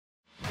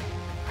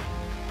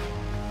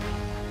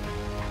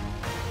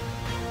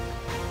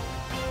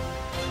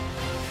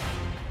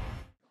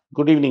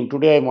Good evening.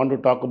 Today I want to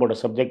talk about a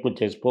subject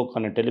which I spoke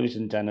on a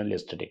television channel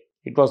yesterday.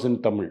 It was in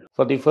Tamil.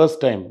 For the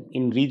first time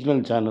in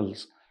regional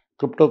channels,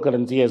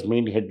 cryptocurrency has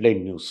made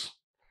headline news.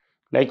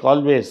 Like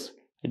always,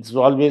 it's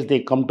always they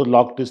come to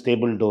lock the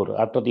stable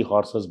door after the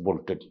horse has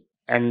bolted.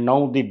 And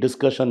now the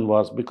discussion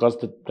was because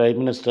the Prime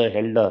Minister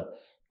held a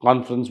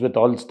conference with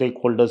all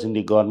stakeholders in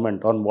the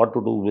government on what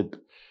to do with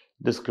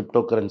this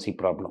cryptocurrency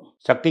problem.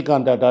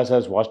 Shaktikant Das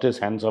has washed his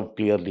hands off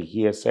clearly.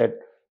 He has said,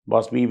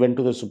 boss, we went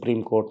to the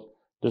Supreme Court.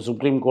 The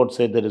Supreme Court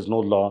said there is no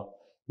law.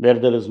 Where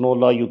there is no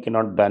law, you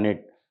cannot ban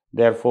it.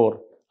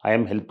 Therefore, I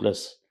am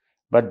helpless.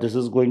 But this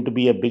is going to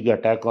be a big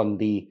attack on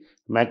the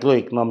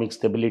macroeconomic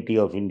stability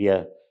of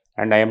India,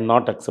 and I am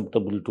not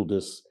acceptable to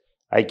this.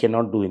 I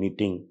cannot do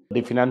anything.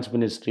 The finance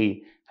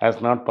ministry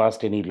has not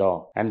passed any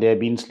law, and they have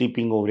been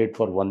sleeping over it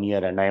for 1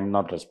 year, and I am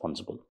not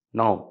responsible.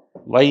 Now,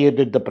 why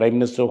did the Prime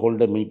Minister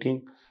hold a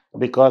meeting?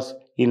 Because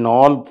in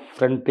all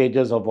front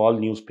pages of all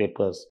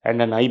newspapers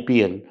and an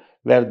IPL,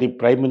 where the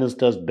Prime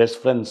Minister's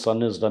best friend's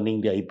son is running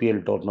the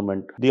IPL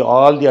tournament,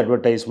 all the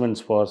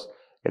advertisements was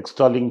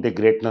extolling the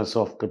greatness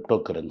of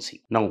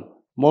cryptocurrency. Now,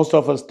 most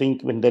of us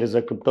think when there is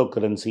a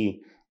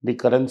cryptocurrency, the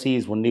currency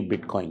is only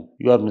Bitcoin.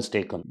 You are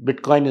mistaken.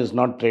 Bitcoin is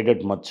not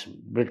traded much.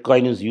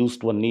 Bitcoin is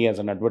used only as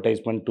an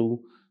advertisement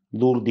to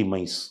lure the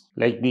mice.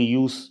 Like we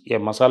use a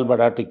masal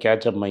bada to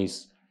catch a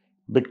mice.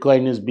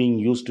 Bitcoin is being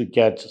used to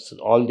catch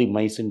all the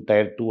mice in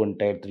tier 2 and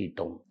tier 3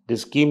 town. The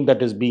scheme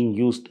that is being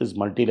used is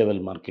multi level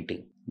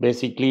marketing.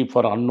 Basically,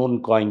 for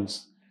unknown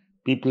coins,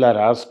 people are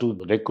asked to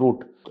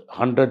recruit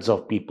hundreds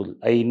of people.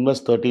 I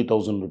invest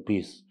 30,000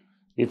 rupees.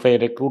 If I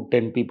recruit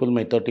 10 people,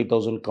 my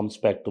 30,000 comes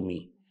back to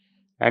me.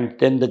 And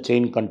then the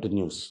chain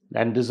continues.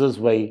 And this is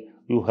why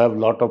you have a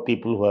lot of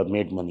people who have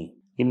made money.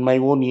 In my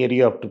own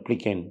area of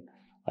Triplicane,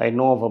 I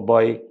know of a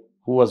boy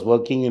who was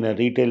working in a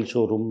retail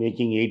showroom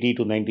making 80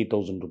 to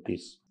 90,000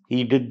 rupees.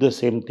 He did the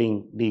same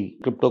thing, the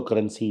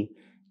cryptocurrency,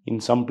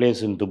 in some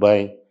place in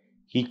Dubai.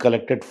 He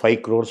collected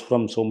 5 crores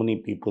from so many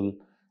people,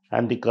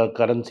 and the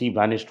currency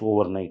vanished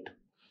overnight.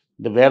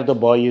 Where the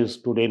boy is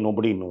today,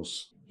 nobody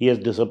knows. He has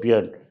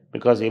disappeared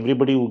because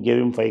everybody who gave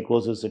him 5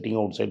 crores is sitting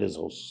outside his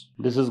house.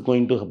 This is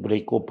going to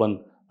break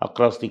open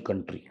across the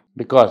country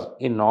because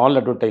in all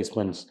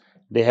advertisements,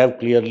 they have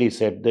clearly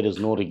said there is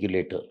no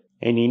regulator.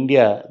 In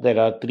India, there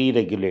are three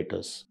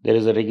regulators. There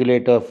is a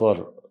regulator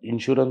for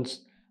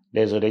insurance,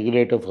 there is a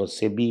regulator for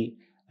SEBI,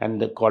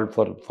 and the call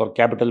for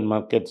capital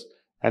markets,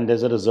 and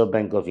there's a Reserve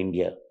Bank of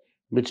India,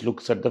 which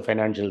looks at the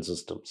financial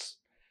systems.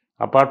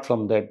 Apart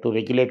from that, to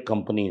regulate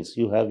companies,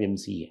 you have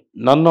MCA.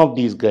 None of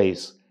these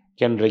guys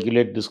can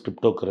regulate this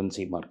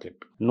cryptocurrency market.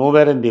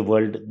 Nowhere in the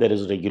world there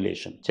is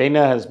regulation.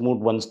 China has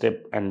moved one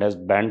step and has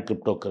banned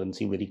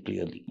cryptocurrency very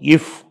clearly.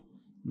 If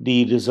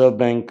the Reserve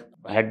Bank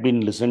had been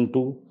listened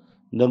to,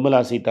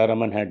 Nirmala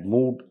Sitharaman had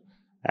moved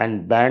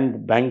and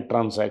banned bank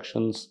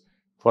transactions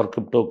for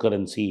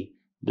cryptocurrency,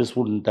 this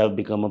wouldn't have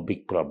become a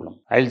big problem.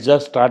 I'll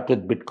just start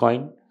with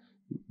Bitcoin.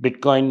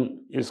 Bitcoin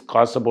is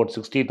cost about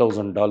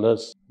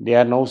 $60,000. They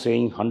are now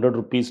saying 100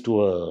 rupees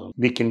to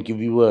we can give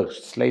you a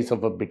slice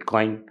of a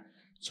Bitcoin.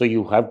 So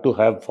you have to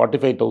have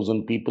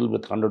 45,000 people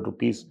with 100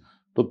 rupees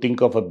to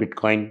think of a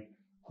Bitcoin.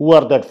 Who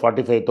are that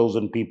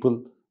 45,000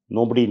 people?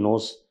 Nobody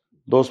knows.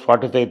 Those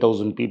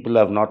 45,000 people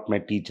have not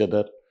met each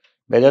other.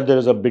 Whether there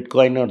is a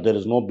Bitcoin or there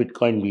is no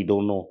Bitcoin, we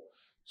don't know.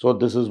 So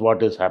this is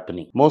what is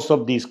happening. Most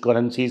of these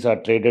currencies are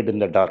traded in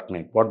the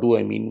darknet. What do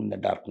I mean in the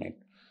darknet?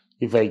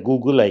 If I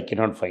Google, I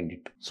cannot find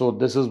it. So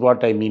this is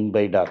what I mean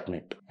by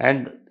darknet.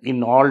 And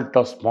in all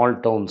small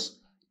towns,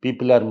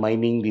 people are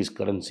mining these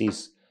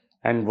currencies.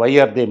 And why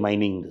are they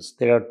mining this?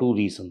 There are two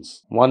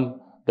reasons. One,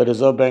 the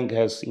Reserve Bank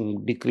has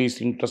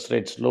decreased interest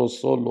rates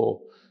so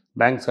low,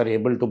 banks are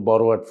able to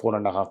borrow at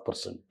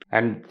 4.5%.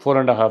 And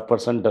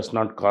 4.5% does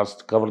not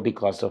cover the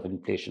cost of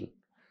inflation.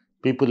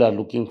 People are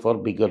looking for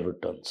bigger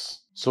returns.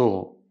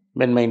 So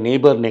when my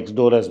neighbor next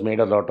door has made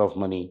a lot of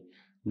money,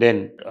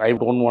 then I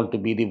don't want to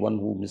be the one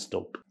who missed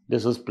out.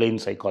 This is plain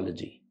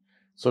psychology.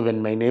 So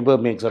when my neighbor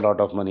makes a lot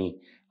of money,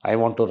 I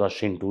want to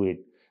rush into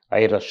it.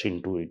 I rush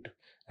into it.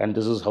 And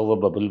this is how a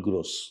bubble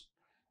grows.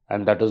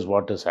 And that is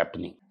what is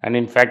happening. And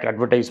in fact,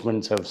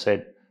 advertisements have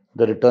said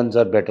the returns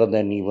are better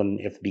than even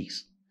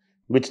FDs,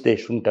 which they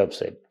shouldn't have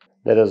said.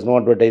 There is no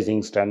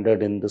advertising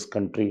standard in this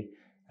country,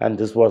 and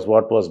this was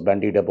what was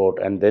bandied about.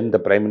 And then the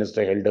Prime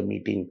Minister held a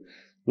meeting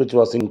which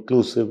was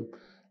inclusive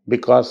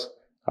because,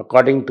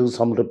 according to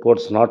some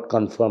reports not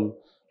confirmed,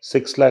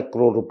 6 lakh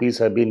crore rupees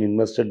have been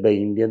invested by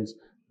Indians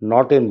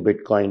not in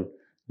Bitcoin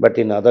but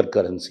in other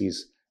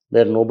currencies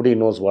where nobody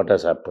knows what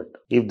has happened.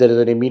 If there is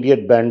an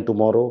immediate ban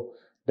tomorrow,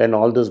 then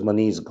all this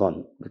money is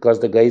gone because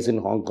the guys in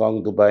Hong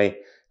Kong, Dubai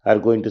are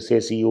going to say,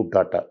 see you,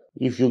 Tata.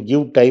 If you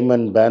give time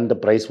and ban, the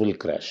price will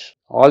crash.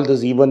 All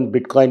this, even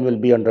Bitcoin will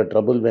be under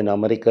trouble when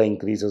America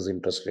increases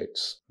interest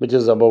rates, which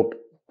is about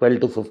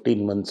 12 to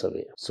 15 months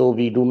away. So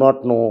we do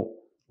not know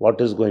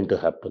what is going to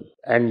happen.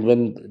 And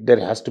when there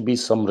has to be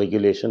some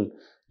regulation,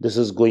 this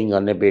is going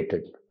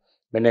unabated.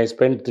 When I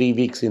spent 3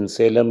 weeks in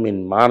Salem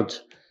in March,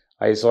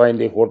 I saw in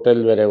the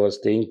hotel where I was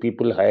staying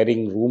people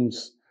hiring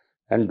rooms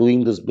and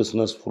doing this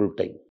business full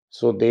time.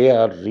 So they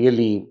are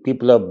really,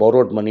 people have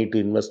borrowed money to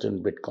invest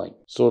in Bitcoin.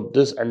 So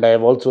this, and I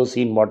have also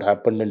seen what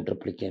happened in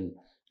Triplicane,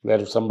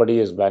 where somebody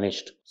has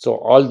vanished. So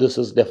all this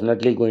is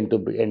definitely going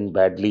to end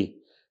badly.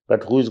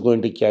 But who is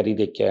going to carry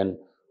the can?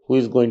 Who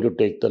is going to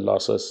take the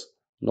losses?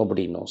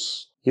 Nobody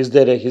knows. Is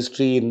there a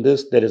history in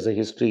this? There is a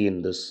history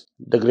in this.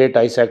 The great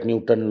Isaac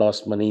Newton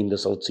lost money in the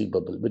South Sea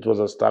bubble, which was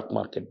a stock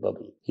market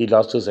bubble. He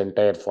lost his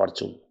entire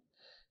fortune.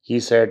 He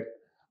said,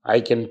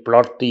 I can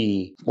plot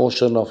the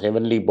motion of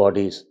heavenly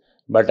bodies,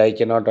 but I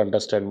cannot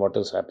understand what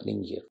is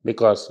happening here.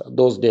 Because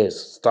those days,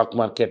 stock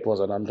market was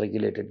an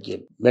unregulated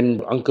game.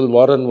 When Uncle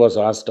Warren was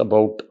asked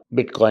about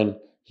Bitcoin,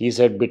 he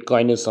said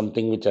Bitcoin is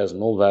something which has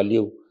no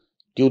value.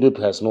 Tulip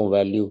has no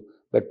value.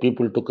 But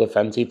people took a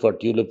fancy for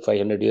tulip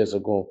 500 years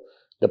ago.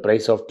 The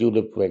price of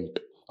tulip went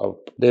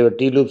up. There were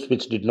tulips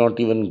which did not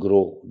even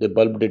grow. The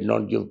bulb did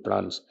not give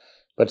plants,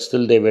 but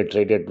still they were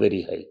traded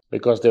very high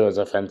because there was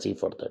a fancy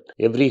for that.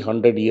 Every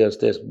 100 years,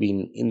 there's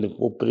been, in the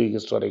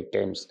prehistoric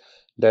times,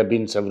 there have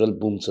been several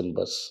booms and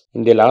busts.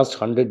 In the last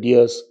 100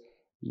 years,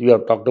 we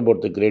have talked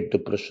about the Great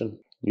Depression,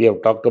 we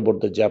have talked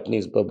about the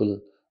Japanese bubble,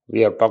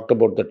 we have talked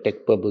about the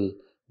tech bubble,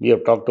 we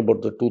have talked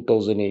about the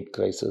 2008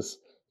 crisis.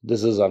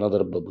 This is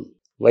another bubble.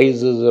 Why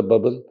is this a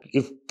bubble?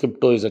 If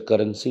crypto is a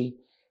currency,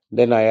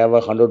 then I have a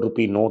 100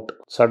 rupee note.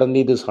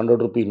 Suddenly, this 100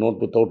 rupee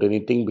note, without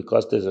anything,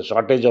 because there's a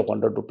shortage of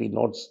 100 rupee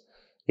notes,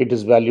 it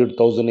is valued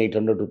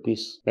 1800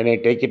 rupees. When I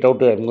take it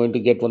out, I'm going to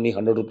get only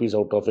 100 rupees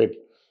out of it.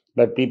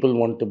 But people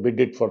want to bid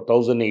it for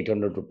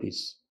 1800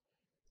 rupees.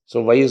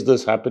 So why is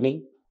this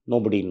happening?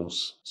 Nobody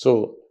knows.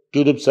 So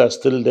tulips are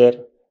still there,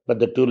 but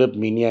the tulip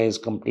mania is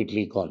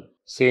completely gone.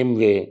 Same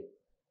way,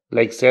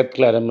 like Seth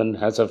Klarman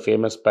has a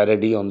famous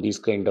parody on these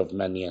kind of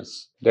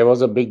manias. There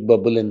was a big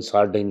bubble in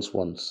sardines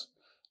once,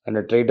 and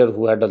a trader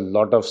who had a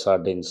lot of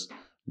sardines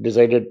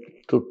decided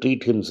to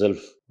treat himself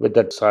with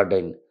that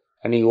sardine,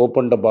 and he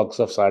opened a box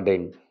of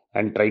sardine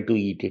and tried to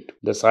eat it.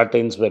 The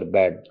sardines were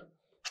bad,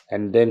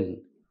 and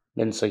then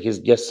when his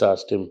guests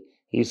asked him,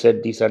 he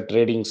said these are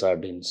trading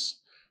sardines.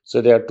 So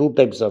there are two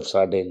types of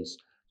sardines,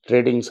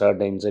 trading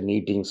sardines and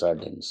eating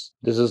sardines.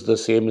 This is the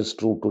same is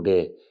true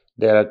today.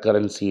 There are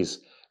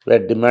currencies where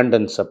demand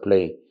and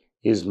supply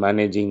is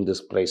managing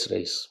this price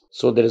rise.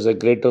 So there is a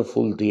greater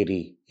fool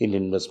theory in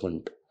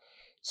investment.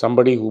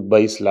 Somebody who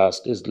buys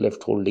last is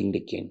left holding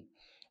the cane.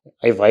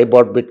 If I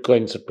bought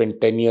Bitcoin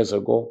 10 years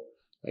ago,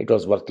 it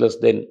was worthless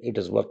then, it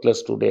is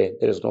worthless today,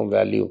 there is no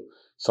value.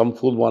 Some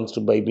fool wants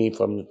to buy me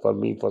for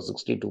me for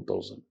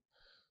 62,000.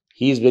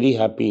 He is very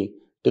happy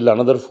till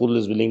another fool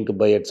is willing to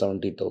buy at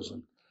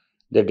 70,000.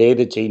 The day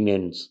the chain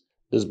ends,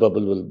 this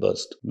bubble will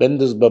burst. When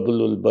this bubble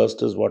will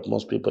burst is what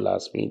most people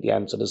ask me. The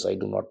answer is I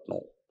do not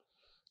know.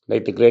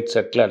 Like the great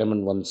Seth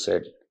Klarman once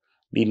said,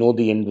 we know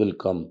the end will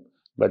come,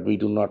 but we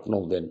do not know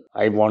when.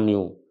 I warn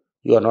you,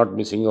 you are not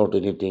missing out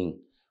anything.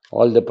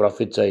 All the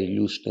profits are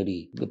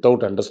illusionary.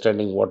 Without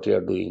understanding what you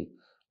are doing,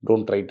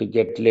 don't try to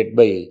get led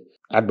by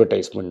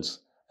advertisements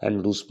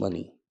and lose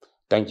money.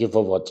 Thank you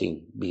for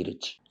watching. Be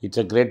rich. It's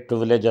a great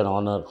privilege and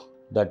honor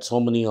that so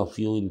many of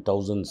you in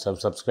thousands have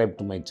subscribed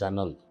to my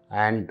channel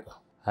and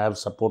have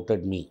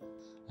supported me.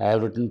 I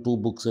have written 2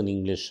 books in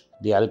English,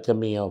 The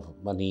Alchemy of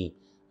Money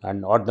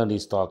and Ordinary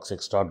Stocks,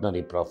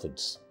 Extraordinary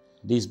Profits.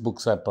 These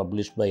books are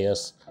published by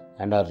us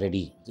and are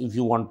ready. If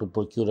you want to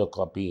procure a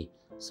copy,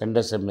 send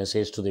us a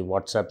message to the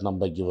WhatsApp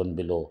number given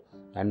below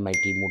and my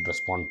team would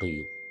respond to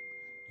you.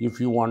 If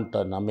you want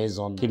an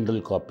Amazon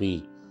Kindle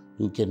copy,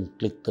 you can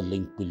click the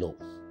link below.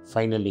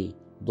 Finally,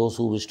 those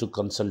who wish to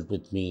consult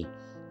with me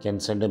can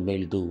send a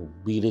mail to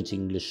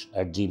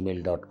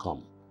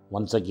berichenglish@gmail.com.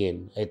 Once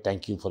again, I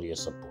thank you for your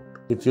support.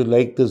 If you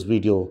like this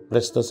video,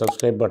 press the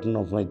subscribe button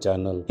of my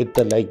channel, hit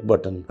the like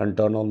button and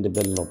turn on the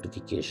bell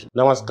notification.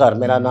 नमस्कार,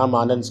 मेरा नाम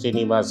आनंद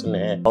श्रीनिवासन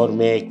है और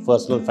मैं एक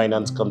personal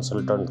finance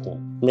consultant हूँ।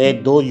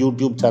 मैं 2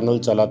 YouTube channel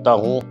चलाता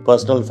हूँ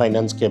पर्सनल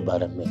फाइनेंस के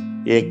बारे में।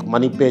 एक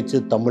मनी पेज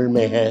तमिल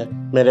में है।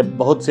 मेरे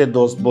बहुत से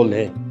दोस्त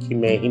बोले कि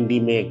मैं हिंदी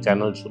में एक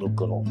चैनल शुरू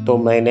करूं, तो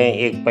मैंने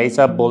एक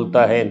पैसा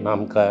बोलता है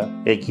नाम का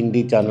एक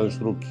हिंदी चैनल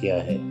शुरू किया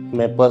है।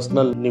 मैं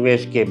पर्सनल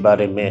निवेश के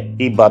बारे में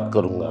ही बात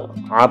करूंगा।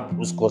 आप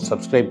उसको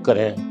सब्सक्राइब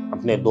करें,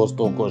 अपने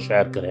दोस्तों को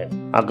शेयर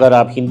करें। अगर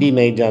आप हिंदी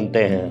नहीं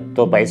जानते हैं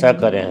तो पैसा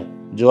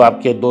करें। जो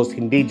आपके दोस्त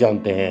हिंदी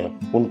जानते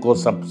हैं उनको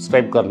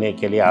सब्सक्राइब करने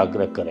के लिए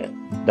आग्रह करें।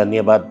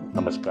 धन्यवाद,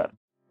 नमस्कार।